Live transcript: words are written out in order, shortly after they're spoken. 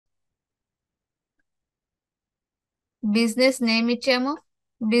Business name ఇచ్చాము.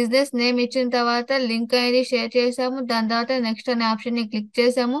 Business name ఇచ్చిన తర్వాత లింక్ అనేది షేర్ చేసాము. దాని తర్వాత నెక్స్ట్ అనే ఆప్షన్ ని క్లిక్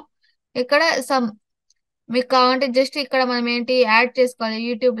చేసాము. ఇక్కడ సమ్ మీకు కావాలంటే జస్ట్ ఇక్కడ మనం ఏంటి యాడ్ చేసుకోవాలి.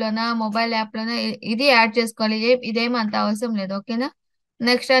 యూట్యూబ్ లోనా మొబైల్ యాప్ లోనా ఇది యాడ్ చేసుకోవాలి. ఇదేం అంత అవసరం లేదు. ఓకేనా.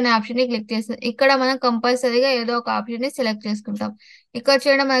 నెక్స్ట్ అనే ఆప్షన్ ని క్లిక్ చేస్తాం. ఇక్కడ మనం కంపల్సరీగా ఏదో ఒక ఆప్షన్ ని సెలెక్ట్ చేసుకుంటాం. ఇక్కడ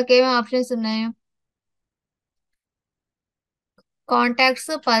చూడండి మనకి ఏమేమి ఆప్షన్స్ ఉన్నాయి.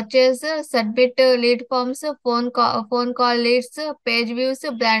 Contacts, purchase, submit lead forms, phone call leads, page views,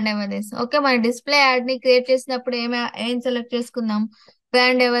 brand awareness. Okay, మన డిస్ప్లే యాడ్ ని క్రియేట్ చేసినప్పుడు ఏం సెలెక్ట్ చేసుకుందాం?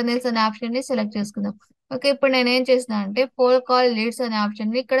 బ్రాండ్ అవేర్నెస్ అనే ఆప్షన్ ని సెలెక్ట్ చేసుకుందాం. ఓకే, ఇప్పుడు నేను ఏం చేసిన అంటే ఫోన్ కాల్ లీడ్స్ అనే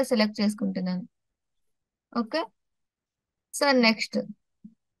ఆప్షన్ ని ఇక్కడ సెలెక్ట్ చేసుకుంటున్నాను. Okay, so next.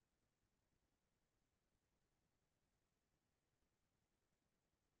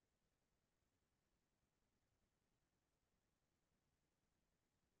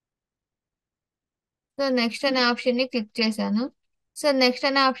 So next అనే ఆప్షన్ ని క్లిక్ చేశాను. సో నెక్స్ట్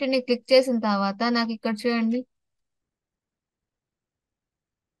అనే ఆప్షన్ ని క్లిక్ చేసిన తర్వాత నాకు ఇక్కడ చూడండి.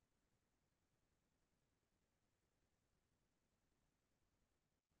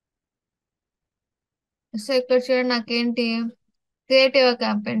 సో ఇక్కడ చూడండి నాకేంటి creative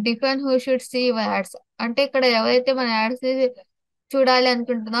campaign define who should see your ads. అంటే ఇక్కడ ఎవరైతే మన యాడ్స్ ని చూడాలి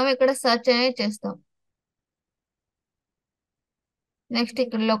అనుకుంటున్నామో ఇక్కడ సెర్చ్ అనేది చేస్తాం. నెక్స్ట్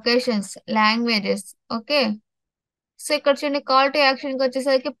ఇక్కడ లొకేషన్స్, లాంగ్వేజెస్. ఓకే, సో ఇక్కడ చూడండి కాల్ టు యాక్షన్ కి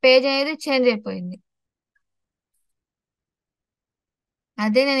వచ్చేసరికి పేజ్ అనేది చేంజ్ అయిపోయింది.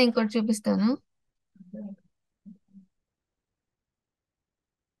 అదే నేను ఇంకోటి చూపిస్తాను.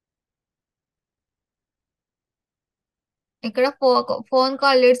 ఇక్కడ ఫోన్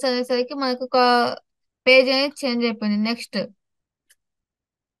కాల్ లీడ్స్ అనేసరికి మనకు ఒక పేజ్ అనేది చేంజ్ అయిపోయింది. నెక్స్ట్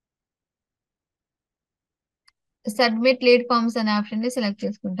సబ్మిట్ లీడ్ ఫార్మ్స్ అనే ఆప్షన్ ని సెలెక్ట్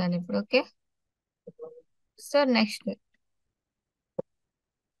చేసుకుంటాను ఇప్పుడు. Okay, so next.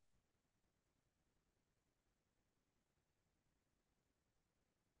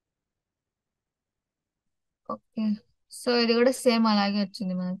 Okay, so ఇది కూడా సేమ్ అలాగే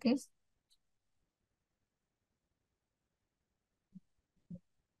వచ్చింది మనకి.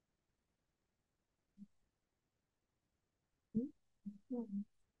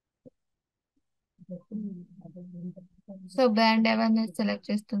 సో బ్రాండ్ అవేర్నెస్ సెలెక్ట్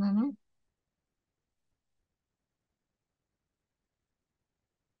చేస్తున్నాను.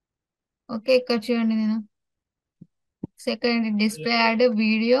 ఓకే, ఇక్కడ చూడండి నేను second display add,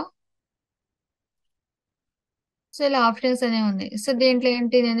 video. So ఇలా ఆప్షన్స్ అనేవి ఉన్నాయి. సో దీంట్లో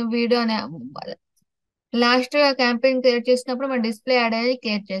ఏంటి నేను వీడియో అనే లాస్ట్ క్యాంపెయిన్ క్రియేట్ చేసినప్పుడు మన డిస్ప్లే యాడ్ అనేది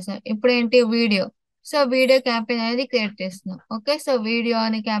క్రియేట్ చేసాం. ఇప్పుడు ఏంటి వీడియో. సో వీడియో క్యాంపెయిన్ అనేది క్రియేట్ చేస్తున్నాం. ఓకే, సో వీడియో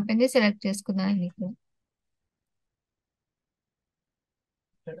అనే క్యాంపెయిన్ సెలెక్ట్ చేసుకున్నాను ఇక్కడ.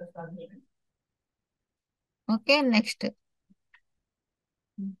 Okay, next.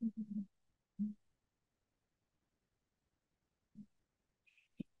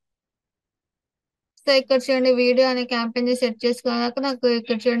 సో ఇక్కడ చూడండి వీడియో అనే క్యాంపెయిన్ సెట్ చేసుకున్నాక నాకు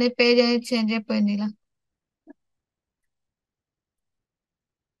ఇక్కడ చూడండి పేజ్ అనేది చేంజ్ అయిపోయింది ఇలా.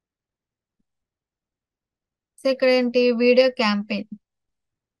 సో ఇక్కడ ఏంటి వీడియో క్యాంపెయిన్.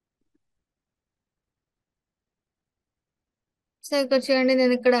 సో ఇక్కడ చూడండి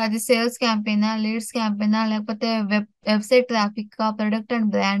నేను ఇక్కడ అది సేల్స్ క్యాంపెయినా, లీడ్స్ క్యాంపెయినా, లేకపోతే website traffic, product and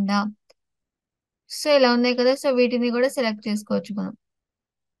బ్రాండా. So ఇలా ఉన్నాయి కదా, సో వీటిని కూడా సెలెక్ట్ చేసుకోవచ్చు మనం.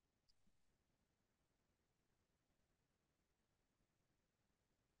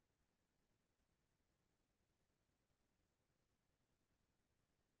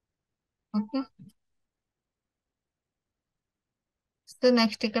 ఓకే, సో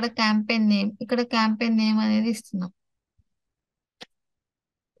నెక్స్ట్ ఇక్కడ క్యాంపెయిన్ నేమ్. ఇక్కడ క్యాంపెయిన్ నేమ్ అనేది ఇస్తున్నాం.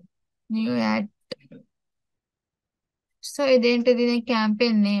 New add. సో ఇదేంటిది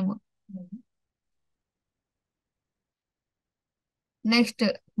campaign name. Next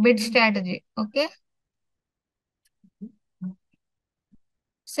bid strategy. Okay,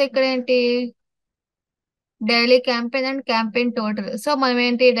 so ఇక్కడ ఏంటి daily campaign and campaign total. So మనం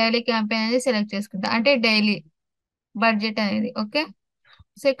ఏంటి డైలీ క్యాంపెయిన్ అనేది సెలెక్ట్ చేసుకుంటాం, అంటే డైలీ బడ్జెట్ అనేది. ఓకే,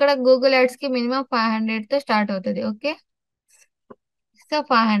 సో ఇక్కడ గూగుల్ యాడ్స్ కి మినిమం 500 తో స్టార్ట్ అవుతుంది. Okay, so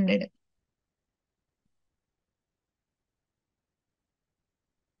 500.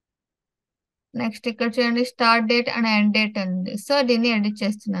 నెక్స్ట్ ఇక్కడ చూడండి start date and end date ఉంది. సో దీన్ని ఎడిట్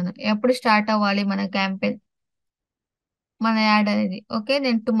చేస్తున్నాను. ఎప్పుడు స్టార్ట్ అవ్వాలి మన క్యాంపెయిన్, మన యాడ్ అనేది. ఓకే,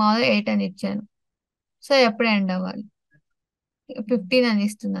 నేను టుమారో 8 అని ఇచ్చాను. సో ఎప్పుడు ఎండ్ అవ్వాలి? 15 అని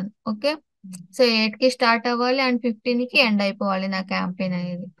ఇస్తున్నాను. ఓకే, సో 8 కి స్టార్ట్ అవ్వాలి అండ్ 15 కి ఎండ్ అయిపోవాలి నా క్యాంపెయిన్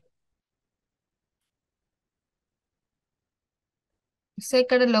అనేది. సో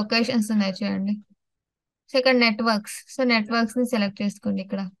ఇక్కడ లొకేషన్స్ ఉన్నాయి చూడండి. సో ఇక్కడ నెట్వర్క్స్, సో నెట్వర్క్స్ ని సెలెక్ట్ చేసుకోండి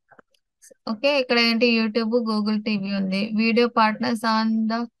ఇక్కడ. ఓకే, ఇక్కడ ఏంటి యూట్యూబ్, గూగుల్ టీవీ ఉంది, video partners on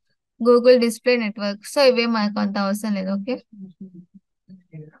the Google display network. So ఇవే మనకు అంత అవసరం లేదు. ఓకే,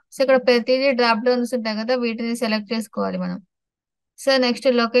 సో ఇక్కడ ప్రతిదీ డ్రాప్ డౌన్స్ ఉంటాయి కదా, వీటిని సెలెక్ట్ చేసుకోవాలి మనం. సో నెక్స్ట్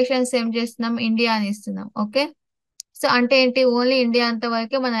లొకేషన్స్ ఏం చేస్తున్నాం, ఇండియా అని ఇస్తున్నాం. ఓకే, సో అంటే ఏంటి, ఓన్లీ ఇండియా అంత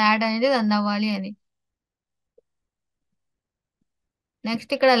వరకే మన యాడ్ అనేది రన్ అవ్వాలి అని.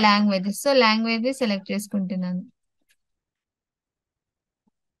 నెక్స్ట్ ఇక్కడ లాంగ్వేజ్, సో లాంగ్వేజ్ సెలెక్ట్ చేసుకుంటున్నాను.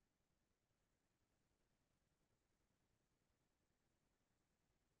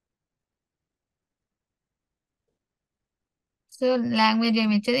 సో లాంగ్వేజ్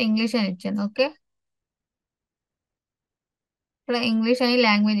ఏమి ఇచ్చాను, ఇంగ్లీష్ అని ఇచ్చాను. ఓకే, ఇక్కడ ఇంగ్లీష్ అని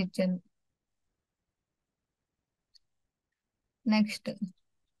లాంగ్వేజ్ ఇచ్చాను. నెక్స్ట్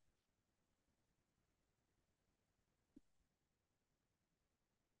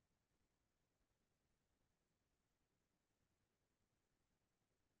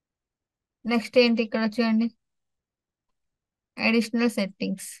నెక్స్ట్ ఏంటి, ఇక్కడ చూడండి అడిషనల్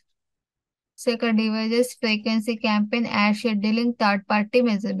సెట్టింగ్స్. సో ఇక్కడ devices, frequency, campaign, add scheduling, third party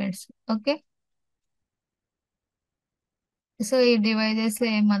measurements. Okay, so ఈ డివైజెస్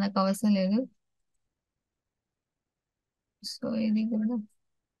ఏం మనకు అవసరం లేదు. సో ఇది కూడా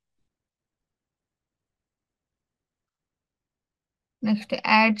నెక్స్ట్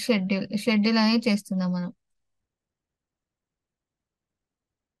యాడ్ షెడ్యూల్, షెడ్యూల్ అనేది చేస్తున్నాం మనం.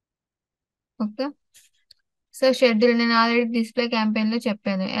 ఓకే, సో షెడ్యూల్ నేను ఆల్రెడీ డిస్ప్లే క్యాంపెయిన్ లో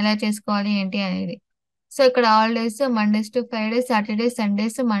చెప్పాను ఎలా చేసుకోవాలి ఏంటి అనేది. సో ఇక్కడ all days, Mondays to Friday, Saturday,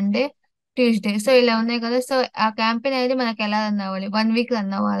 Sundays, Monday, Tuesday, so ఇలా ఉన్నాయి కదా. సో ఆ క్యాంపెయిన్ అనేది మనకి ఎలా రన్ అవ్వాలి, 1 వీక్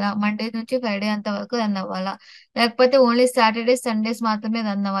రన్ అవ్వాలా, మండే నుంచి ఫ్రైడే అంత వరకు రన్ అవ్వాలా, లేకపోతే ఓన్లీ సాటర్డే సండేస్ మాత్రమే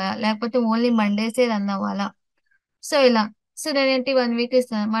రన్ అవ్వాలా, లేకపోతే ఓన్లీ మండేసే రన్ అవ్వాలా. సో ఇలా, సో నేనేంటి 1 వీక్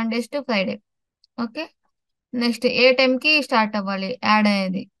ఇస్తాను, Mondays to Friday. Okay, next A time కి స్టార్ట్ అవ్వాలి యాడ్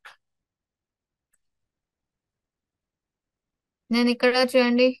అనేది. నేను ఇక్కడ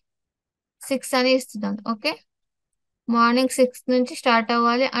చూడండి 6 అని ఇస్తున్నాను. ఓకే, మార్నింగ్ 6 నుంచి స్టార్ట్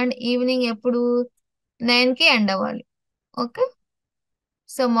అవ్వాలి అండ్ ఈవినింగ్ ఎప్పుడు 9 కి ఎండ్ అవ్వాలి. ఓకే,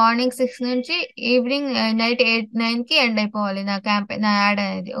 సో మార్నింగ్ 6 నుంచి ఈవినింగ్ నైట్ 9 కి ఎండ్ అయిపోవాలి నా క్యాంపెయిన్, నా యాడ్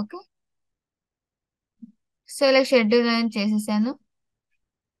అనేది. ఓకే, సో ఇలా షెడ్యూల్ అనేది చేసేసాను.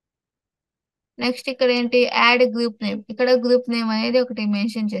 నెక్స్ట్ ఇక్కడ ఏంటి, యాడ్ గ్రూప్ నేమ్, ఇక్కడ గ్రూప్ నేమ్ అనేది ఒకటి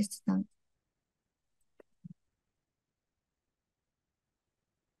మెన్షన్ చేస్తున్నాను.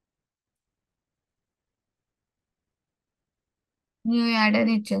 న్యూ యాడ్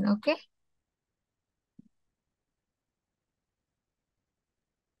అని ఇచ్చాను. ఓకే,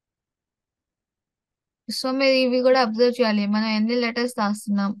 సో మీరు ఇవి కూడా అబ్జర్వ్ చేయాలి, మనం ఎన్ని లెటర్స్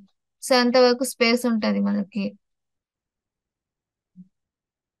రాస్తున్నాం, సో అంతవరకు స్పేస్ ఉంటది మనకి.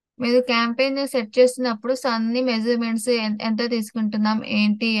 మీరు క్యాంపెయిన్ సెట్ చేస్తున్నప్పుడు సో అన్ని మెజర్మెంట్స్ ఎంత తీసుకుంటున్నాం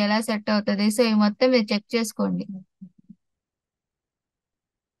ఏంటి ఎలా సెట్ అవుతుంది, సో ఇవి మొత్తం మీరు చెక్ చేసుకోండి.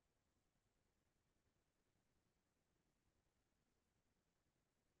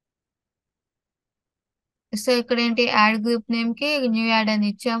 సో ఇక్కడ ఏంటి, యాడ్ గ్రూప్ నేమ్ కి న్యూ యాడ్ అని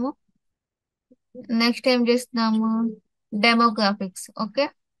ఇచ్చాము. నెక్స్ట్ ఏం చేస్తున్నాము, డెమోగ్రాఫిక్స్. ఓకే,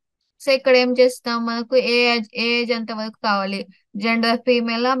 సో ఇక్కడ ఏం చేస్తాం, మనకు ఏ ఏజ్ ఎంత వరకు కావాలి, జెండర్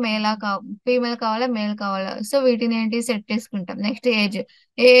ఫీమేలా మేలా ఫీమేల్ కావాలా మేల్ కావాలా, సో వీటిని ఏంటి సెట్ చేసుకుంటాం. నెక్స్ట్ ఏజ్,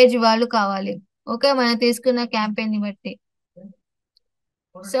 ఏ ఏజ్ వాళ్ళు కావాలి. ఓకే, మనం తీసుకున్న క్యాంపెయిన్ ని బట్టి.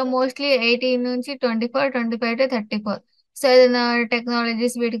 సో మోస్ట్లీ 18 నుంచి 24, 25 టు 34. సో ఏదైనా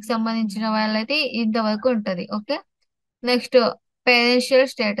టెక్నాలజీస్ వీటికి సంబంధించిన వాళ్ళైతే ఇంతవరకు ఉంటది. Okay, next పేరెన్షియల్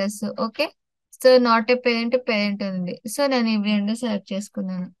status. Okay, so not a parent, parent ఉంది, సో నేను ఇవి రెండు సెలెక్ట్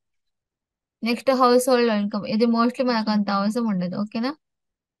చేసుకున్నాను. నెక్స్ట్ హౌస్ హోల్డ్ ఇన్కమ్, ఇది మోస్ట్లీ మనకు అంత అవసరం ఉండదు. ఓకేనా,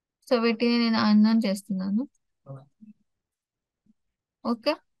 సో వీటిని నేను అన్నం చేస్తున్నాను.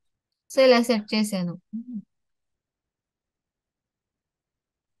 ఓకే, సో ఇలా సెట్ చేశాను.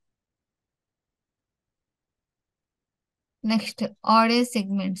 Next audience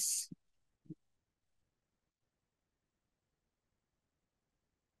segments.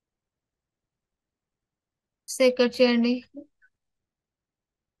 సో ఇక్కడ చేయండి,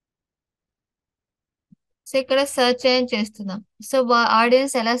 సో ఇక్కడ సెర్చ్ ఏం చేస్తున్నాం, సో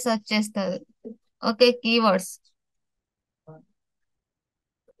ఆడియన్స్ ఎలా సెర్చ్ చేస్తారు. Okay, keywords.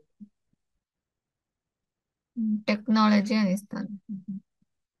 టెక్నాలజీ అని ఇస్తాను.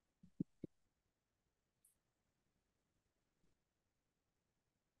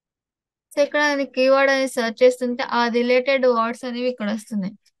 సో ఇక్కడ కీవర్డ్ అని సెర్చ్ చేస్తుంటే ఆ రిలేటెడ్ వర్డ్స్ అనేవి ఇక్కడ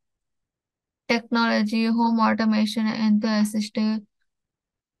వస్తున్నాయి. టెక్నాలజీ, హోమ్ ఆటోమేషన్, ఎంతో assist,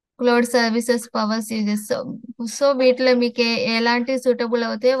 cloud services, power series. So వీటిలో మీకు ఎలాంటి సూటబుల్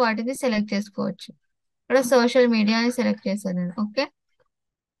అవుతాయో వాటిని సెలెక్ట్ చేసుకోవచ్చు. ఇక్కడ సోషల్ మీడియా అని సెలెక్ట్ చేశాను నేను. ఓకే,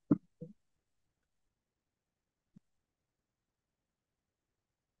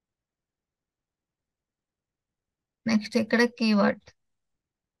 నెక్స్ట్ ఇక్కడ కీవర్డ్.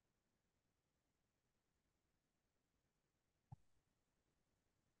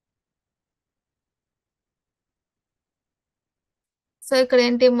 సో ఇక్కడ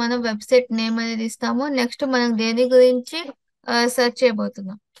ఏంటి, మనం వెబ్సైట్ నేమ్ అనేది ఇస్తాము. నెక్స్ట్ మనం దేని గురించి సెర్చ్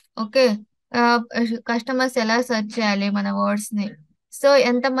చేయబోతున్నాం. ఓకే, కస్టమర్స్ ఎలా సెర్చ్ చేయాలి మన వర్డ్స్ ని, సో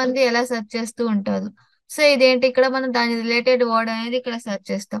ఎంతమంది ఎలా సెర్చ్ చేస్తూ ఉంటారు. సో ఇదేంటి, ఇక్కడ మనం దాని రిలేటెడ్ వర్డ్ అనేది ఇక్కడ సెర్చ్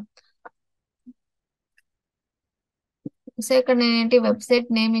చేస్తాం. సో ఇక్కడ నేను ఏంటి వెబ్సైట్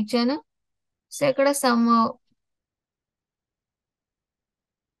నేమ్ ఇచ్చాను. సో ఇక్కడ సమ్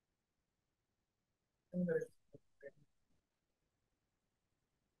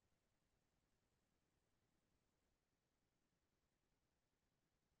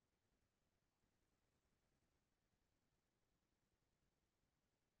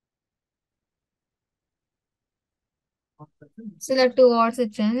సో ఇలా 2 వర్డ్స్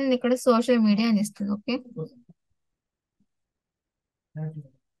ఇచ్చాను. నేను ఇక్కడ సోషల్ మీడియా అని ఇస్తాను. ఓకే,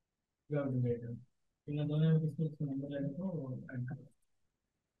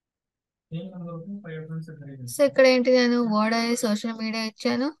 సో ఇక్కడ ఏంటి, నేను వర్డ్ అనేది సోషల్ మీడియా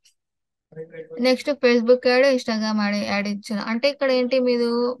ఇచ్చాను. Next Facebook add, Instagram add ఇచ్చాను. అంటే ఇక్కడ ఏంటి,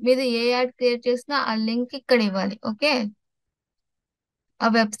 మీరు ఏ యాడ్ క్రియేట్ చేసినా ఆ లింక్ ఇక్కడ ఇవ్వాలి. ఓకే, ఆ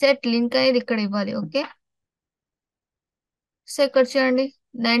వెబ్సైట్ లింక్ అనేది ఇక్కడ ఇవ్వాలి. ఓకే, సో ఇక్కడ చూడండి,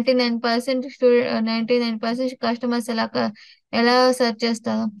 99% 99% కస్టమర్స్ ఎలా సెర్చ్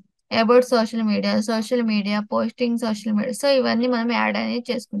చేస్తారు, about social media posting, social media. So ఇవన్నీ మనం యాడ్ అనేది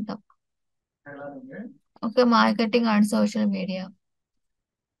చేసుకుంటాం. Okay, marketing and social media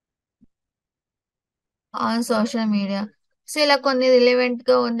on social media. So ఇలా కొన్ని రిలేవెంట్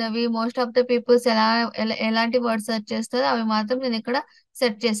గా ఉన్నవి, మోస్ట్ ఆఫ్ ద పీపుల్స్ ఎలాంటి వర్డ్స్ సెర్చ్ చేస్తారో అవి మాత్రం నేను ఇక్కడ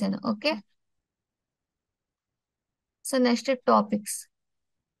సెర్చ్ చేశాను. Okay, so next topics.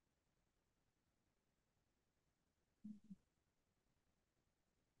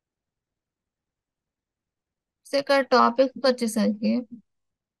 So ఇక్కడ టాపిక్స్ వచ్చేసరికి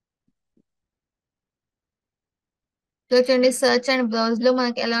ఇక్కడ చూడండి, సెర్చ్ అండ్ బ్రౌజ్ లో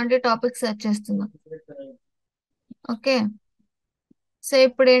మనకి ఎలాంటి టాపిక్స్ సెర్చ్ చేస్తున్నాం. ఓకే, సో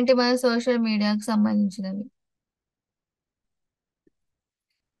ఇప్పుడు ఏంటి, మన సోషల్ మీడియాకి సంబంధించినవి,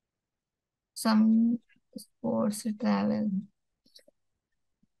 సమ్ స్పోర్ట్స్, ట్రావెల్.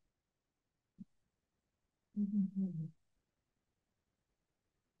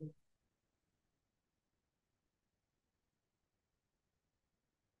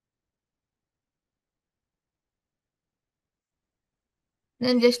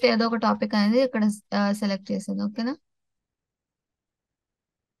 నేను జస్ట్ ఏదో ఒక టాపిక్ అనేది ఇక్కడ సెలెక్ట్ చేశాను. ఓకేనా,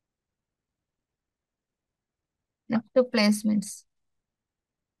 నెక్స్ట్ ప్లేస్మెంట్స్.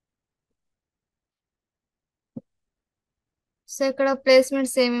 సో ఇక్కడ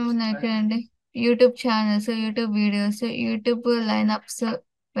ప్లేస్మెంట్స్ ఏమేమి ఉన్నాయి చూడండి, YouTube channels, YouTube videos, YouTube line-ups,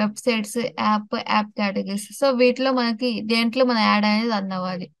 websites, app categories. So వీటిలో మనకి దేంట్లో మన యాడ్ అనేది రన్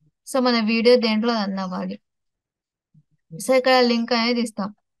అవ్వాలి, సో మన వీడియో దేంట్లో రన్ అవ్వాలి. సో ఇక్కడ లింక్ అనేది ఇస్తాం.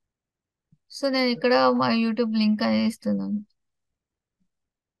 సో నేను ఇక్కడ మా యూట్యూబ్ లింక్ అనేది ఇస్తున్నాను.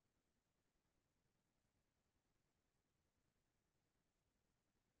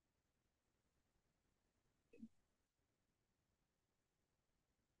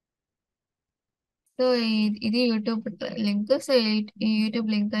 సో ఇది యూట్యూబ్ లింక్. సో ఈ యూట్యూబ్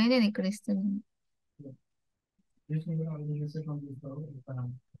లింక్ అనేది నేను ఇక్కడ ఇస్తున్నాను.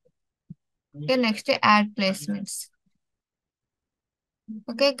 Okay, next add placements.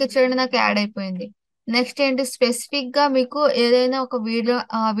 Okay, ఇక్కడ చూడండి నాకు యాడ్ అయిపోయింది. నెక్స్ట్ ఏంటి, స్పెసిఫిక్ గా మీకు ఏదైనా ఒక వీడియో,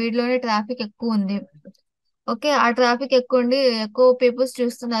 ఆ వీడియోలోనే ట్రాఫిక్ ఎక్కువ ఉంది. ఓకే, ఆ ట్రాఫిక్ ఎక్కువ ఉండి ఎక్కువ పీపుల్స్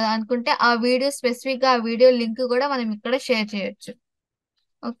చూస్తున్నారు అనుకుంటే ఆ వీడియో స్పెసిఫిక్ గా ఆ వీడియో లింక్ కూడా మనం ఇక్కడ షేర్ చేయొచ్చు.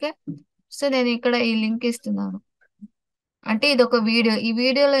 ఓకే, సో నేను ఇక్కడ ఈ లింక్ ఇస్తున్నాను. అంటే ఇది ఒక వీడియో, ఈ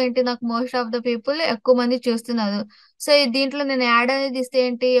వీడియోలో ఏంటి, నాకు మోస్ట్ ఆఫ్ ద పీపుల్ ఎక్కువ మంది చూస్తున్నారు. సో దీంట్లో నేను యాడ్ అనేది ఇస్తే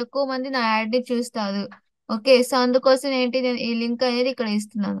ఏంటి, ఎక్కువ మంది నా యాడ్ ని చూస్తారు. ఓకే, సో అందుకోసం ఏంటి, నేను ఈ లింక్ అనేది ఇక్కడ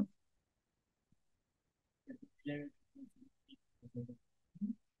ఇస్తున్నాను.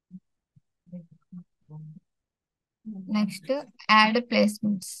 Next add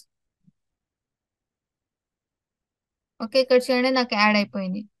placements. ఓకే, ఇక్కడ చూడండి నాకు యాడ్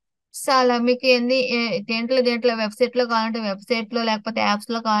అయిపోయింది. సో అలా మీకు దేంట్లో వెబ్సైట్ లో కావాలంటే వెబ్సైట్ లో, లేకపోతే యాప్స్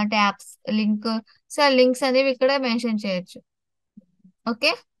లో కావాలంటే యాప్స్ లింక్. సో ఆ లింక్స్ అనేవి ఇక్కడ మెన్షన్ చేయొచ్చు.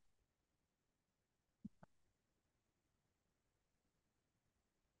 ఓకే,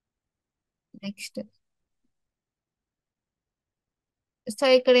 నెక్స్ట్ సో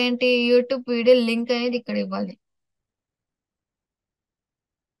ఇక్కడ ఏంటి యూట్యూబ్ వీడియో లింక్ అనేది ఇక్కడ ఇవ్వాలి.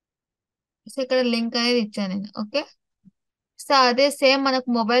 సో ఇక్కడ లింక్ అనేది ఇచ్చాను నేను. ఓకే. సో అదే సేమ్ మనకు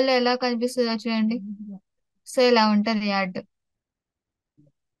మొబైల్లో ఎలా కనిపిస్తుందో చూడండి. సో ఇలా ఉంటది యాడ్.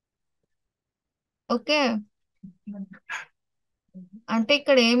 ఓకే. అంటే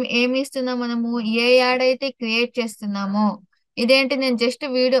ఇక్కడ ఏమి ఇస్తున్నాం మనము, ఏ యాడ్ అయితే క్రియేట్ చేస్తున్నామో, ఇదేంటి నేను జస్ట్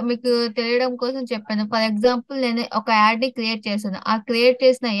వీడియో మీకు తెలియడం కోసం చెప్పాను. ఫర్ ఎగ్జాంపుల్ నేను ఒక యాడ్ ని క్రియేట్ చేశాను. ఆ క్రియేట్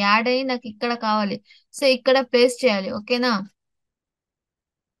చేసిన యాడ్ అని నాకు ఇక్కడ కావాలి. సో ఇక్కడ ప్లేస్ చేయాలి. ఓకేనా.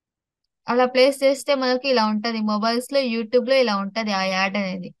 అలా ప్లేస్ చేస్తే మనకి ఇలా ఉంటది. మొబైల్స్ లో యూట్యూబ్ లో ఇలా ఉంటది ఆ యాడ్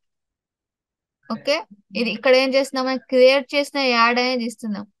అనేది. ఓకే. ఇది ఇక్కడ ఏం చేస్తున్నాం, మనం క్రియేట్ చేసిన యాడ్ అనేది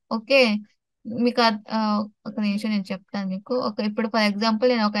ఇస్తున్నాం. ఓకే. మీకు ఒక నిమిషం నేను చెప్తాను మీకు. ఇప్పుడు ఫర్ ఎగ్జాంపుల్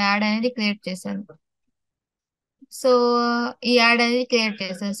నేను ఒక యాడ్ అనేది క్రియేట్ చేశాను. సో ఈ యాడ్ అనేది క్రియేట్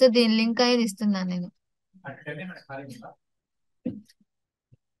చేశాను. సో దీని లింక్ అనేది ఇస్తున్నాను నేను.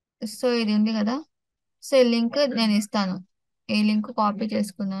 సో ఇది ఉంది కదా. సో ఈ లింక్ నేను ఇస్తాను. ఈ లింక్ కాపీ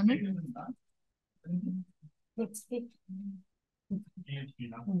చేసుకున్నాను.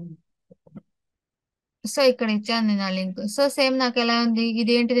 సో ఇక్కడ ఇచ్చాను నేను ఆ లింక్. సో సేమ్ నాకు ఎలా ఉంది,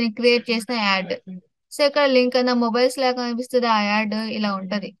 ఇదేంటి నేను క్రియేట్ చేసిన యాడ్. సో ఇక్కడ లింక్ నా మొబైల్స్ లాగా కనిపిస్తుంది ఆ యాడ్. ఇలా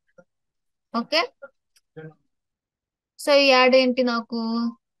ఉంటది. ఓకే. సో ఈ యాడ్ ఏంటి నాకు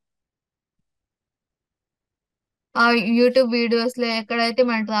ఆ యూట్యూబ్ వీడియోస్ లో ఎక్కడైతే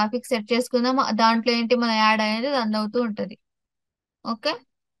మన ట్రాఫిక్ సెట్ చేసుకుందామో దాంట్లో ఏంటి మన యాడ్ అనేది రన్ అవుతూ ఉంటది. ఓకే.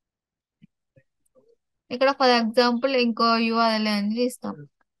 ఇక్కడ ఫర్ ఎగ్జాంపుల్ ఇంకో యూఆర్ఎల్ అనేది ఇస్తాం.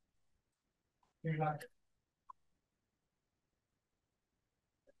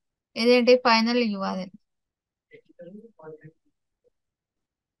 ఇదేంటి ఫైనల్ యూఆర్ఎల్.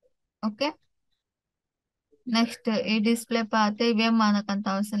 ఓకే. నెక్స్ట్ ఈ డిస్ప్లే పాతే ఇవేం మనకంత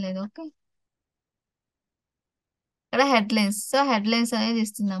అవసరం లేదు. ఓకే. ఇక్కడ హెడ్లైన్స్. సో హెడ్లైన్స్ అనేది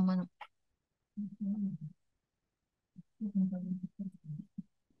ఇస్తున్నాం మనం.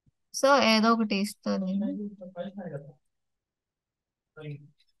 సో ఏదో ఒకటి ఇస్తుంది.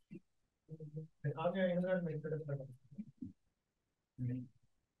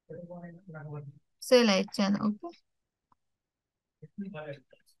 సో ఇలా ఇచ్చాను. ఓకే.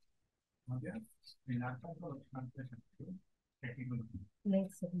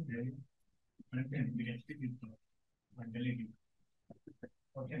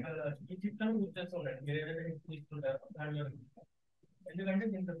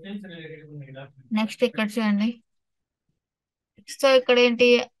 నెక్స్ట్ ఇక్కడ చూడండి. సో ఇక్కడ ఏంటి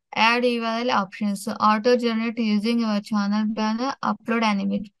add URL options, auto generate using your channel banner, upload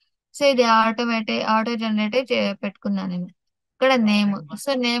animate. So ఇది ఆటో జనరేట్ పెట్టుకున్నాను నేను. ఇక్కడ నేమ్.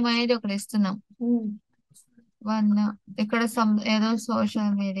 సో నేమ్ అనేది ఒకటి ఇస్తున్నాం. వన్. ఇక్కడ ఏదో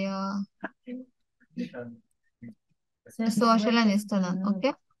సోషల్ మీడియా సోషల్ అని ఇస్తున్నాను. Okay.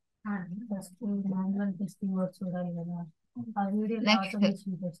 Next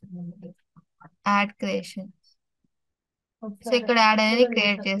add creation. So ఇక్కడ యాడ్ అనేది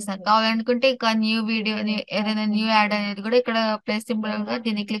క్రియేట్ చేస్తాను. కావాలనుకుంటే ఇక న్యూ వీడియో ఏదైనా న్యూ యాడ్ అనేది కూడా ఇక్కడ ప్లస్ సింబల్ గా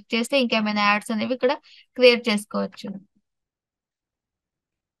దీన్ని క్లిక్ చేస్తే ఇంకేమైనా యాడ్స్ అనేవి ఇక్కడ క్రియేట్ చేసుకోవచ్చు.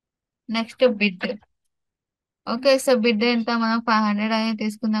 Next bid. Okay. So bid ఎంత, మనం 500 అనేది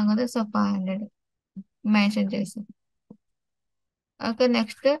తీసుకుందాం కదా. సో 500 మెన్షన్ చేస్తాం. Okay.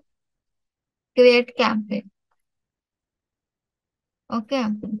 Next create campaign. Okay.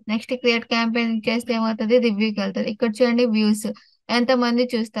 Next create campaign చేస్తే ఏమవుతుంది, రివ్యూకి వెళ్తుంది. ఇక్కడ చూడండి వ్యూస్ ఎంత మంది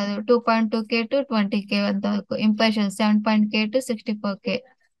చూస్తారు. 2.2K టు 20K అంత వరకు. Impressions 7.K to 64K.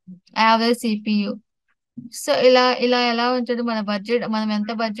 Average CPU. So ఇలా ఇలా ఎలా ఉంటుంది మన బడ్జెట్, మనం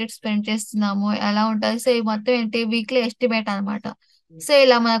ఎంత బడ్జెట్ స్పెండ్ చేస్తున్నామో ఎలా ఉంటుంది. సో ఈ మొత్తం ఏంటి వీక్లీ ఎస్టిమేట్ అనమాట. సో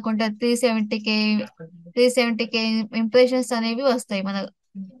ఇలా మనకు ఉంటుంది 370K ఇంప్రెషన్స్ అనేవి వస్తాయి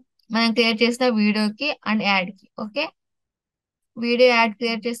మనం క్రియేట్ చేసిన వీడియోకి అండ్ యాడ్ కి. ఓకే. వీడియో యాడ్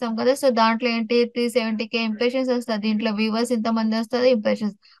క్రియేట్ చేస్తాం కదా. సో దాంట్లో ఏంటి 370K ఇంప్రెషన్స్ వస్తుంది. దీంట్లో వ్యూవర్స్ ఇంతమంది వస్తుంది,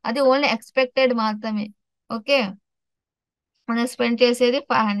 ఇంప్రెషన్స్. అది ఓన్లీ ఎక్స్పెక్టెడ్ మాత్రమే. ఓకే. మనం స్పెండ్ చేసేది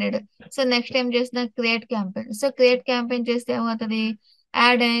 500. సో నెక్స్ట్ ఏం చేసిన create campaign. So create campaign చేస్తే ఏమవుతుంది,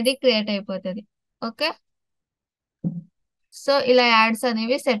 యాడ్ అనేది క్రియేట్ అయిపోతుంది. ఓకే. సో ఇలా యాడ్స్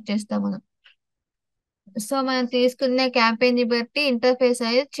అనేవి సెట్ చేస్తాం మనం. సో మనం తీసుకునే క్యాంపెయిన్ ని బట్టి ఇంటర్ఫేస్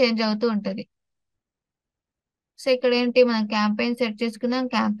అనేది చేంజ్ అవుతూ ఉంటది. సో ఇక్కడ ఏంటి మనం క్యాంపెయిన్ సెట్ చేసుకున్నాం,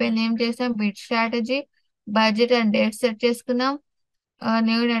 క్యాంపెయిన్ నేమ్ చేసాం, bid strategy, budget and date set చేసుకున్నాం,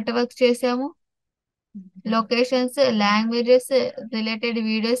 న్యూ నెట్వర్క్స్ చేసాము, locations, languages, related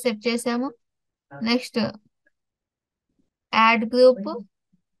videos set చేసాము. Next add group.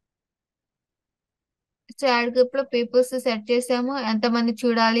 So add group లో పీపుల్స్ సెట్ చేసాము, ఎంతమంది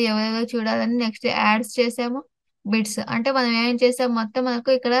చూడాలి, ఎవరెవరు చూడాలని. నెక్స్ట్ యాడ్స్ చేసాము. బిట్స్ అంటే మనం ఏం చేసాం మొత్తం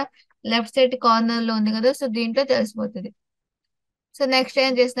మనకు ఇక్కడ లెఫ్ట్ సైడ్ కార్నర్ లో ఉంది కదా, సో దీంట్లో తెలిసిపోతుంది. సో నెక్స్ట్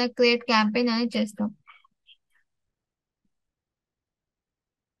ఏం చేసిన క్రియేట్ క్యాంపెయిన్ అని చేస్తాం.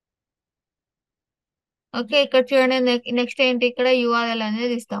 ఓకే, ఇక్కడ చూడండి నెక్స్ట్ ఏంటి, ఇక్కడ యూఆర్ఎల్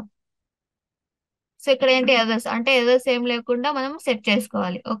అనేది ఇస్తాం. సో ఇక్కడ ఏంటి ఎర్రర్స్, అంటే ఎర్రర్స్ ఏం లేకుండా మనం సెట్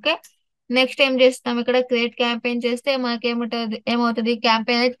చేసుకోవాలి. ఓకే, నెక్స్ట్ ఏం చేస్తాం, ఇక్కడ క్రియేట్ క్యాంపెయిన్ చేస్తే మనకి ఏమవుతుంది,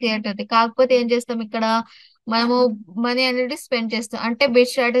 క్యాంపెయిన్ అనేది క్రియేట్ అవుతుంది. కాకపోతే ఏం చేస్తాం ఇక్కడ మనము మనీ అనేది స్పెండ్ చేస్తాం. అంటే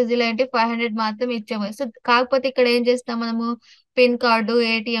బిట్ స్ట్రాటజీలో ఏంటి 500 మాత్రం ఇచ్చాము. సో కాకపోతే ఇక్కడ ఏం చేస్తాం మనము పిన్ కార్డు,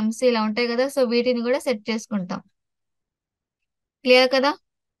 ఏటీఎంస్ ఇలా ఉంటాయి కదా, సో వీటిని కూడా సెట్ చేసుకుంటాం. క్లియర్ కదా,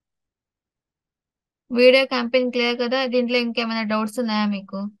 వీడియో క్యాంపెయిన్ క్లియర్ కదా. దీంట్లో ఇంకేమైనా డౌట్స్ ఉన్నాయా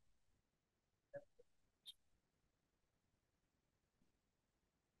మీకు?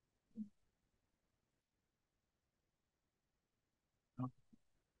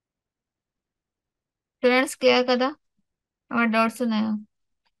 స్టూడెంట్స్ క్లియర్ కదా, ఏమైనా డౌట్స్ ఉన్నాయా?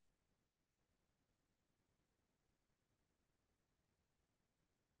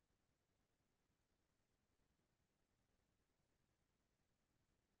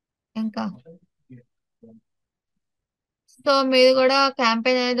 ఇంకా సో మీరు కూడా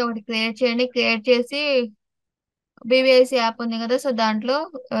క్యాంపెయిన్ అనేది ఒకటి క్రియేట్ చేయండి. క్రియేట్ చేసి బీబీఐసి యాప్ ఉంది కదా, సో దాంట్లో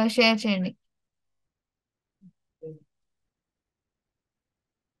షేర్ చేయండి.